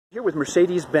Here with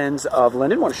Mercedes-Benz of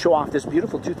Lindon. I want to show off this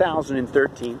beautiful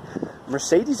 2013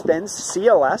 Mercedes-Benz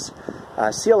CLS,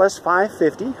 CLS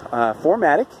 550,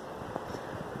 4Matic.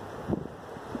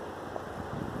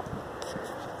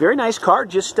 Very nice car.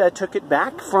 Just took it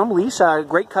back from lease. A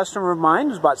great customer of mine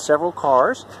who's bought several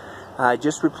cars.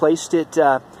 Just replaced it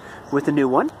with a new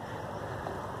one.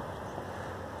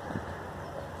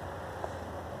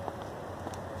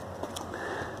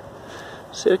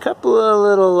 See a couple of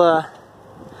little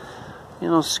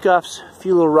scuffs, a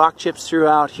few little rock chips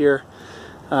throughout here.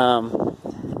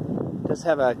 Does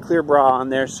have a clear bra on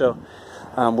there, so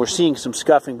we're seeing some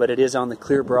scuffing, but it is on the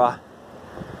clear bra.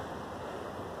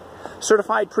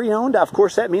 Certified pre-owned. Of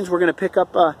course, that means we're going to pick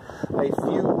up a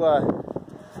few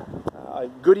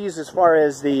goodies as far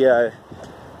as the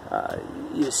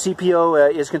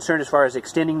CPO is concerned, as far as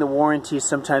extending the warranty.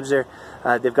 Sometimes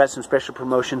they've got some special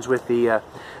promotions with the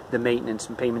maintenance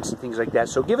and payments and things like that.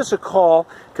 So give us a call,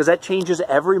 because that changes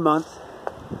every month.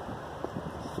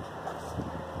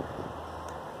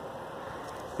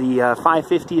 The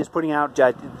 550 is putting out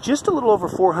just a little over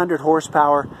 400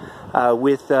 horsepower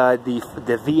with the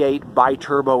V8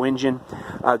 bi-turbo engine.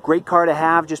 Great car to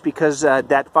have, just because that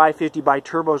 550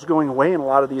 bi-turbo is going away in a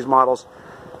lot of these models,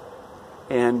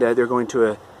 and they're going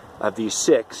to a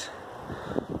V6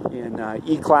 in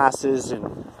E-classes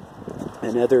and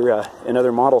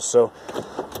other models. So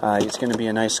it's going to be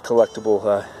a nice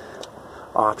collectible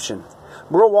option.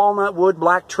 Burl walnut wood,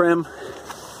 black trim.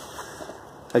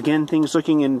 Again, things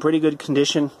looking in pretty good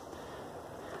condition.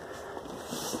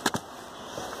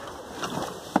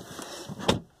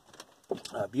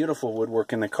 Beautiful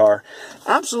woodwork in the car.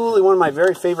 Absolutely one of my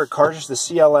very favorite cars is the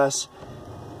CLS.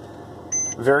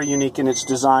 Very unique in its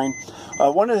design.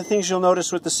 One of the things you'll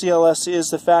notice with the CLS is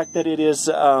the fact that it is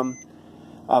a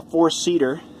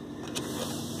four-seater.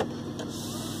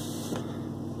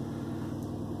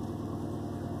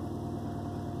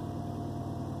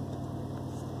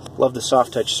 Love the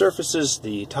soft touch surfaces,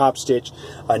 the top stitch.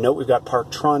 Note we've got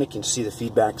Parktronic. You can see the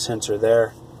feedback sensor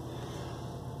there.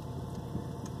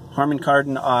 Harman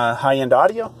Kardon high-end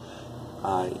audio.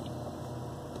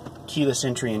 Keyless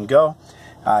entry and go.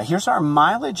 Here's our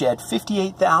mileage at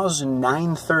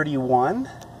 58,931.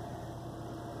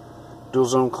 Dual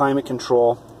zone climate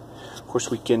control. Of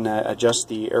course, we can adjust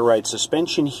the air ride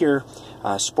suspension here,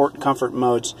 sport and comfort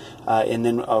modes, and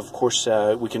then of course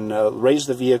we can raise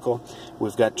the vehicle.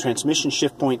 We've got transmission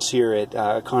shift points here at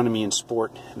economy and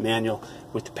sport, manual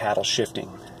with the paddle shifting.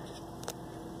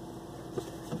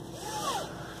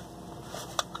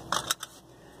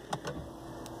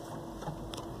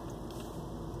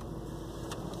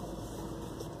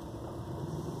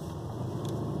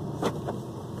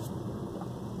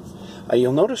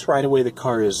 You'll notice right away the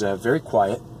car is very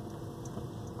quiet.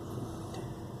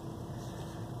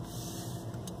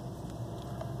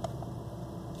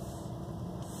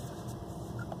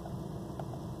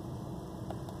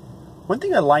 One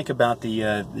thing I like about the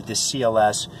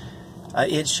CLS,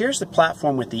 it shares the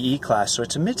platform with the E-Class, so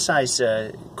it's a mid-size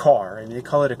car. I mean, they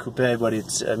call it a coupe, but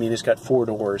it's got 4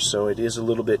 doors, so it is a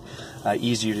little bit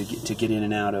easier to get in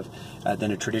and out of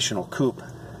than a traditional coupe.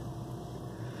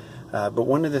 But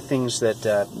one of the things that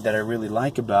I really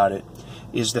like about it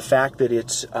is the fact that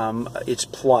it's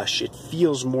plush. It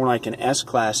feels more like an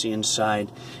S-Class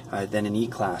inside than an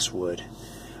E-Class would.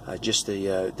 Just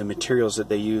the materials that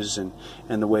they use and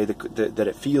the way that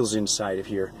it feels inside of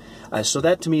here. So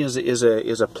that to me is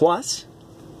a plus.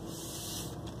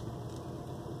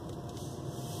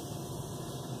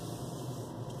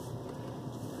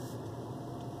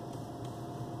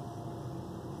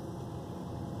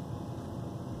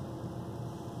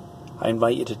 I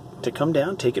invite you to come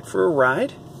down, take it for a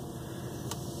ride.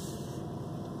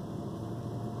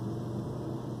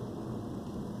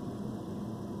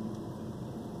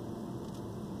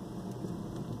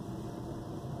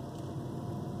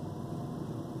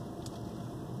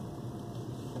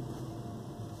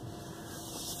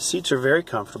 Seats are very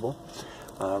comfortable.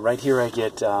 Right here I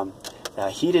get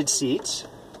heated seats,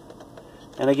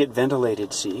 and I get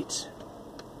ventilated seats.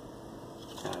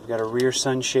 I've got a rear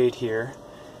sunshade here.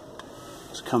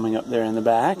 It's coming up there in the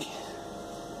back.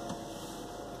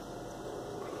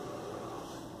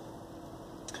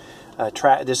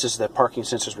 This is the parking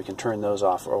sensors. We can turn those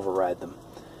off or override them.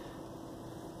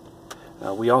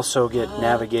 We also get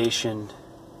navigation.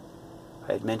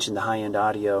 I had mentioned the high-end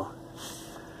audio.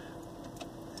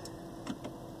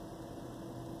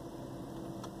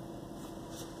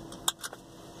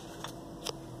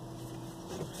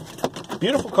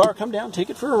 Beautiful car. Come down, take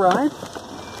it for a ride.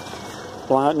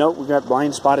 Note, we've got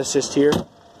blind spot assist here.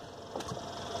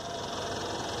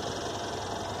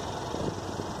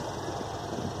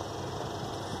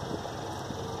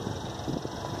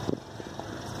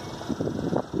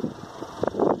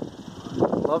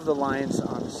 love the lines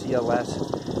on the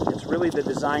CLS. It's really the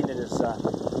design that is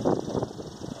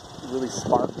really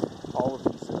sparked all of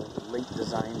these late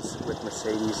designs with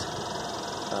Mercedes.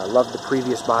 Love the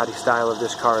previous body style of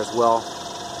this car as well.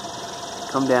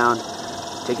 Come down,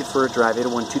 take it for a drive.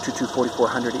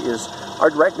 801-222-4400 is our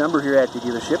direct number here at the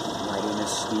dealership. My name is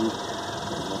Steve,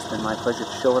 and it's been my pleasure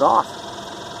to show it off.